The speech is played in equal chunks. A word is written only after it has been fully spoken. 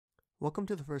Welcome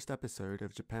to the first episode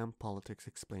of Japan Politics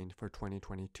Explained for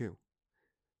 2022.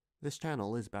 This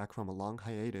channel is back from a long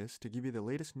hiatus to give you the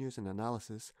latest news and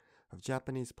analysis of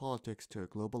Japanese politics to a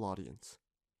global audience.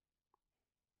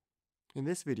 In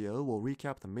this video, we'll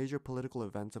recap the major political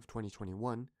events of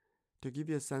 2021 to give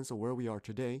you a sense of where we are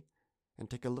today and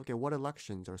take a look at what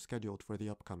elections are scheduled for the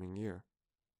upcoming year.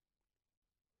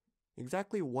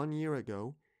 Exactly 1 year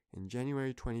ago, in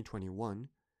January 2021,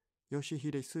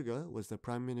 Yoshihide Suga was the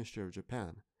Prime Minister of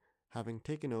Japan, having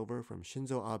taken over from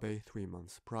Shinzo Abe 3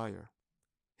 months prior.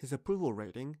 His approval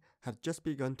rating had just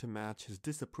begun to match his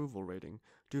disapproval rating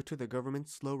due to the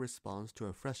government's slow response to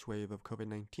a fresh wave of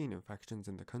COVID-19 infections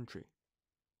in the country.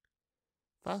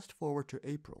 Fast forward to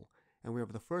April, and we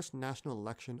have the first national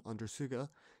election under Suga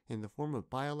in the form of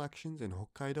by-elections in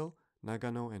Hokkaido,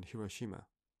 Nagano, and Hiroshima.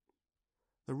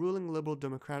 The ruling Liberal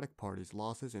Democratic Party's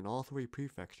losses in all three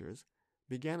prefectures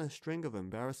began a string of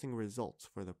embarrassing results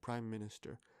for the Prime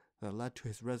Minister that led to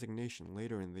his resignation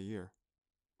later in the year.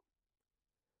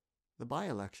 The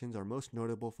by-elections are most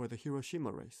notable for the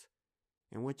Hiroshima race,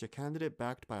 in which a candidate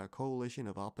backed by a coalition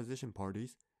of opposition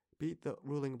parties beat the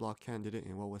ruling bloc candidate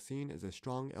in what was seen as a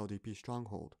strong LDP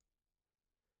stronghold.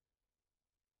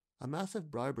 A massive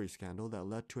bribery scandal that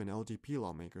led to an LDP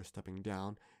lawmaker stepping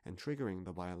down and triggering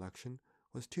the by-election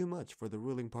was too much for the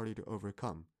ruling party to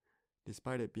overcome,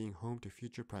 despite it being home to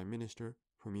future Prime Minister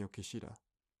Fumio Kishida.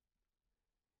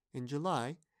 In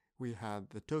July, we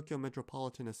had the Tokyo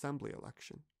Metropolitan Assembly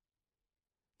election.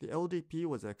 The LDP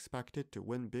was expected to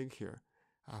win big here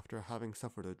after having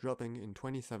suffered a drubbing in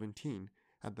 2017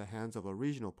 at the hands of a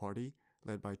regional party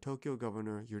led by Tokyo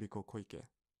Governor Yuriko Koike.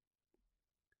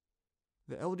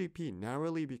 The LDP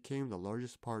narrowly became the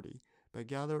largest party, but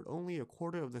gathered only a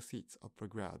quarter of the seats up for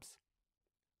grabs.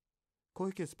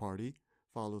 Koike's party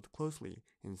followed closely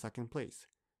in second place,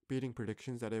 beating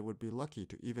predictions that it would be lucky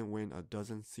to even win a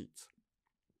dozen seats.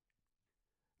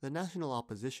 The national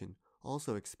opposition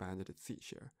also expanded its seat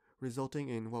share, resulting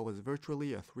in what was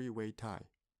virtually a three-way tie.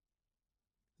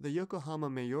 The Yokohama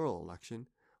mayoral election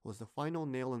was the final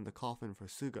nail in the coffin for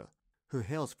Suga, who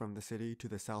hails from the city to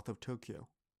the south of Tokyo.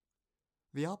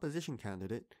 The opposition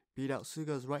candidate beat out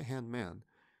Suga's right-hand man,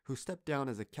 who stepped down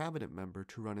as a cabinet member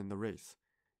to run in the race,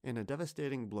 in a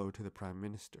devastating blow to the Prime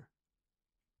Minister.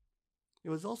 It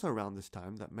was also around this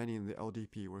time that many in the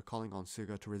LDP were calling on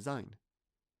Suga to resign.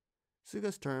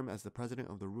 Suga's term as the president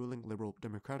of the ruling Liberal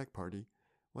Democratic Party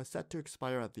was set to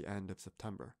expire at the end of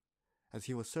September, as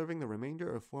he was serving the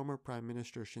remainder of former Prime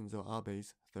Minister Shinzo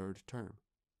Abe's third term.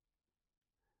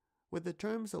 With the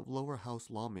terms of lower house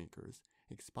lawmakers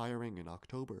expiring in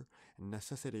October and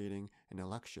necessitating an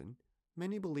election,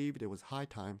 many believed it was high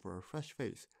time for a fresh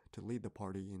face to lead the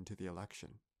party into the election.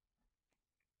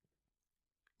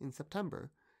 In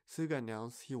September, Suga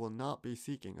announced he will not be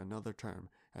seeking another term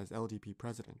as LDP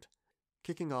president,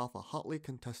 kicking off a hotly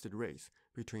contested race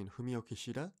between Fumio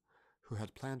Kishida, who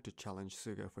had planned to challenge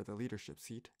Suga for the leadership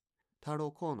seat,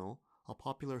 Taro Kono, a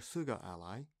popular Suga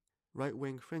ally,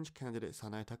 right-wing fringe candidate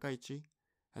Sanae Takaichi,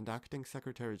 and acting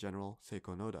Secretary General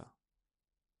Seiko Noda.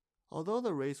 Although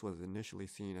the race was initially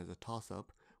seen as a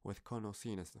toss-up, with Kono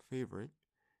seen as the favorite,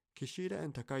 Kishida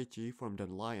and Takaichi formed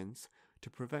an alliance to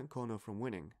prevent Kono from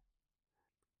winning.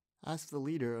 As the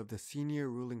leader of the senior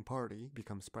ruling party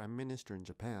becomes Prime Minister in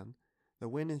Japan, the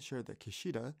win ensured that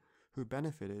Kishida, who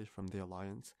benefited from the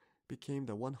alliance, became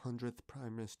the 100th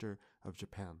Prime Minister of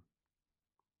Japan.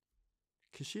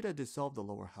 Kishida dissolved the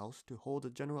lower house to hold a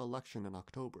general election in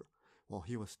October, while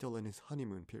he was still in his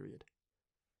honeymoon period.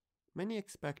 Many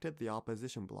expected the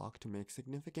opposition bloc to make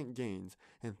significant gains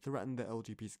and threaten the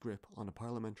LDP's grip on a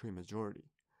parliamentary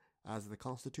majority, as the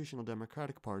Constitutional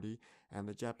Democratic Party and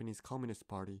the Japanese Communist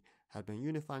Party had been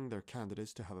unifying their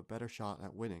candidates to have a better shot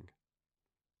at winning.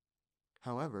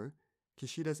 However,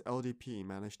 Kishida's LDP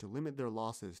managed to limit their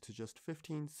losses to just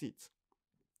 15 seats,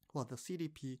 while the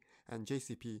CDP and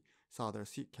JCP saw their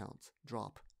seat counts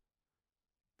drop.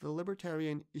 The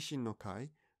libertarian Isshin no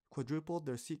Kai quadrupled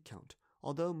their seat count,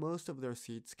 although most of their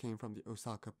seats came from the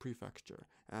Osaka prefecture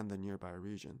and the nearby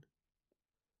region.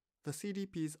 The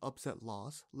CDP's upset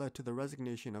loss led to the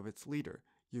resignation of its leader,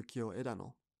 Yukio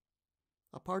Edano.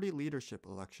 A party leadership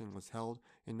election was held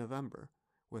in November,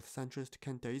 with centrist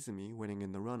Kenta Izumi winning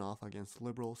in the runoff against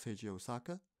liberal Seiji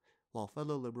Osaka, while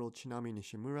fellow liberal Chinami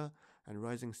Nishimura and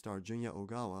rising star Junya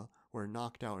Ogawa were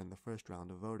knocked out in the first round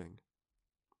of voting.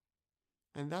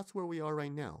 And that's where we are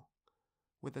right now.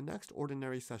 With the next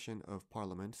ordinary session of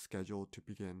Parliament scheduled to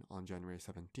begin on January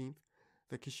 17th,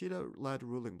 the Kishida-led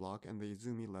ruling bloc and the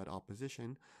Izumi-led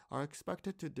opposition are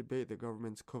expected to debate the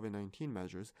government's COVID-19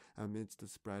 measures amidst the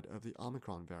spread of the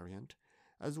Omicron variant,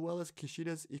 as well as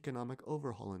Kishida's economic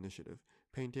overhaul initiative,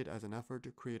 painted as an effort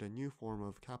to create a new form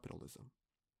of capitalism.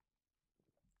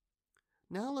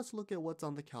 Now let's look at what's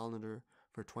on the calendar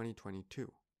for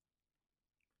 2022.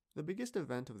 The biggest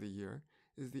event of the year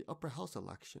is the upper house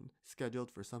election,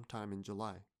 scheduled for sometime in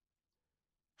July.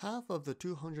 Half of the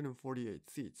 248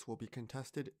 seats will be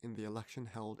contested in the election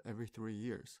held every 3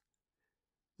 years.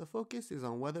 The focus is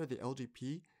on whether the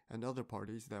LDP and other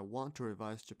parties that want to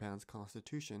revise Japan's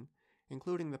constitution,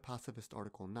 including the pacifist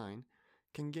Article 9,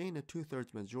 can gain a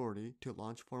 2/3 majority to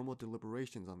launch formal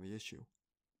deliberations on the issue.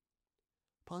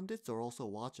 Pundits are also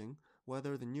watching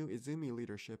whether the new Izumi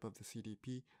leadership of the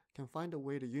CDP can find a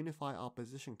way to unify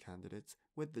opposition candidates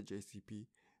with the JCP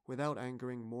without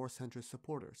angering more centrist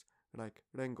supporters, like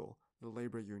Rengo, the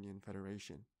labor union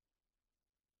federation.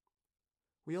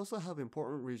 We also have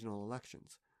important regional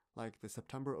elections, like the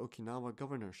September Okinawa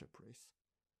governorship race.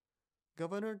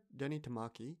 Governor Denny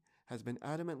Tamaki has been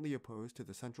adamantly opposed to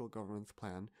the central government's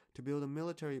plan to build a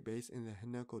military base in the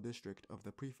Hinako district of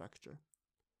the prefecture,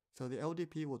 so the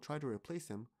LDP will try to replace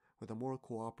him with a more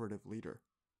cooperative leader.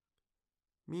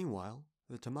 Meanwhile,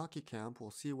 the Tamaki camp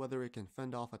will see whether it can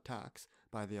fend off attacks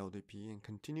by the LDP and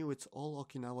continue its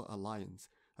all-Okinawa alliance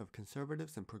of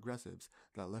conservatives and progressives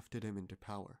that lifted him into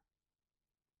power.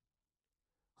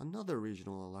 Another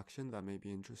regional election that may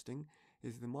be interesting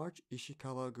is the March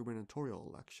Ishikawa gubernatorial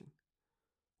election,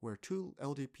 where 2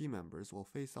 LDP members will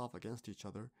face off against each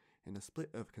other in a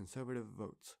split of conservative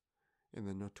votes in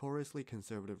the notoriously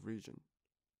conservative region.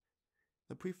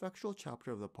 The prefectural chapter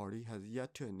of the party has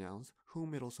yet to announce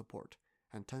whom it'll support,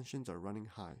 and tensions are running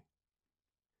high.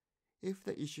 If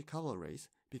the Ishikawa race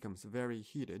becomes very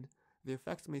heated, the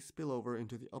effects may spill over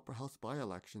into the upper house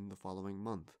by-election the following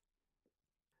month.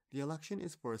 The election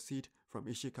is for a seat from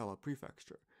Ishikawa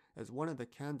Prefecture, as one of the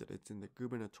candidates in the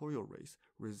gubernatorial race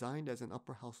resigned as an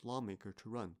upper house lawmaker to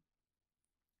run.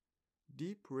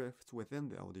 Deep rifts within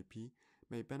the LDP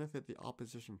may benefit the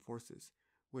opposition forces,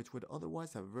 which would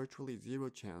otherwise have virtually zero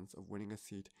chance of winning a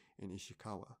seat in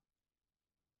Ishikawa.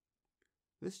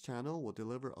 This channel will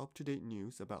deliver up-to-date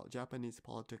news about Japanese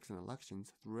politics and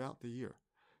elections throughout the year,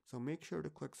 so make sure to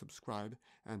click subscribe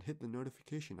and hit the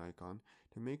notification icon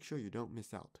to make sure you don't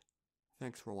miss out.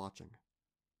 Thanks for watching.